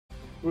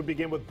We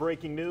begin with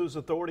breaking news.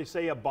 Authorities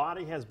say a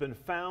body has been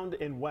found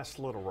in West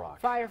Little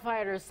Rock.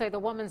 Firefighters say the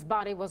woman's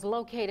body was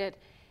located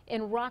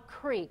in Rock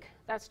Creek.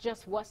 That's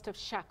just west of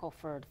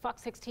Shackelford.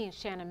 Fox 16's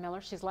Shannon Miller.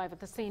 She's live at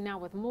the scene now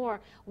with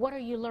more. What are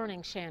you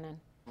learning, Shannon?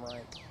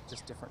 Right,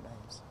 just different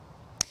names.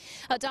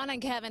 Donna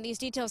and Kevin, these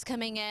details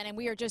coming in, and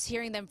we are just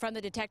hearing them from the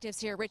detectives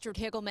here, Richard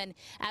Higelman,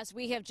 as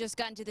we have just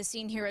gotten to the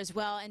scene here as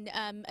well. And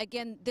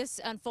again,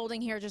 this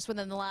unfolding here just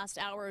within the last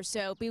hour or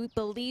so. We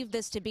believe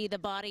this to be the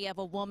body of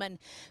a woman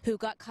who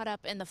got caught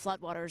up in the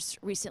floodwaters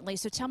recently.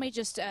 So tell me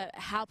just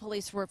how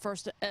police were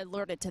first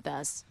alerted to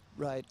this.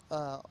 Right.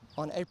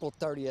 On April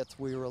 30th,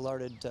 we were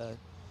alerted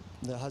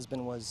the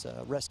husband was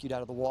rescued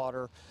out of the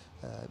water.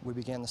 We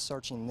began the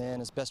searching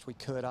then as best we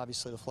could.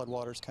 Obviously, the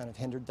floodwaters kind of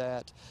hindered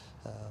that.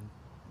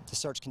 The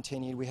search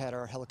continued. We had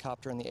our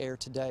helicopter in the air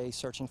today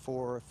searching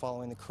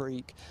following the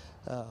creek.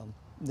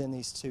 Then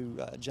these two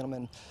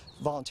gentlemen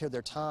volunteered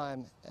their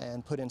time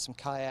and put in some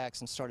kayaks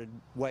and started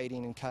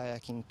wading and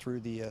kayaking through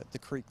the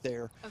creek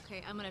there.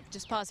 Okay, I'm going to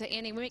just pause it.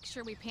 Annie, make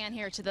sure we pan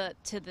here to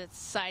the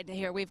side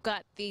here. We've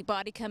got the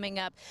body coming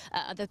up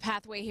the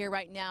pathway here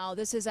right now.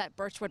 This is at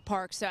Birchwood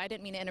Park, so I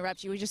didn't mean to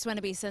interrupt you. We just want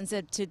to be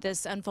sensitive to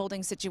this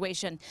unfolding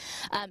situation.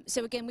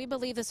 So again, we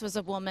believe this was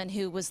a woman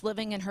who was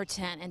living in her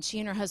tent, and she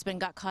and her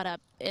husband got caught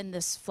up in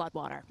this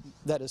floodwater.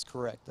 That is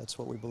correct. That's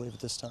what we believe at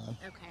this time.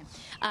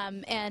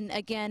 Okay. And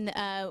again,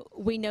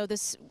 we know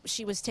this.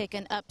 She was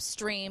taken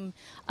upstream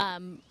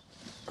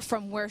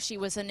from where she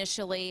was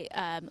initially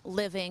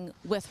living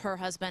with her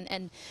husband.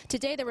 And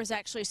today there was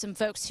actually some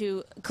folks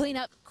who clean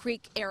up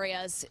creek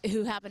areas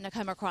who happened to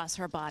come across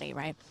her body,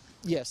 right?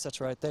 Yes, that's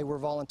right. They were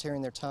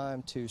volunteering their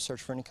time to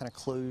search for any kind of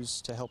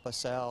clues to help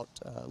us out,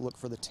 look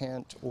for the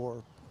tent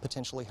or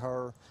potentially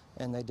her,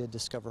 and they did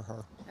discover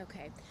her.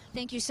 Okay.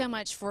 Thank you so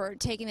much for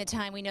taking the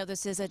time. We know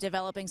this is a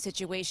developing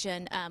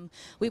situation.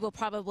 We will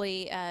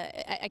probably,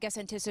 I guess,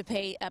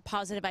 anticipate a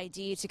positive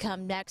ID to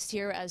come next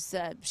here as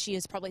she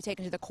is probably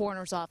taken to the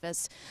coroner's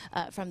office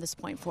from this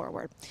point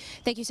forward.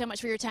 Thank you so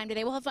much for your time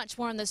today. We'll have much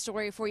more on this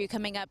story for you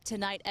coming up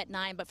tonight at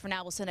 9, but for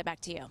now we'll send it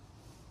back to you.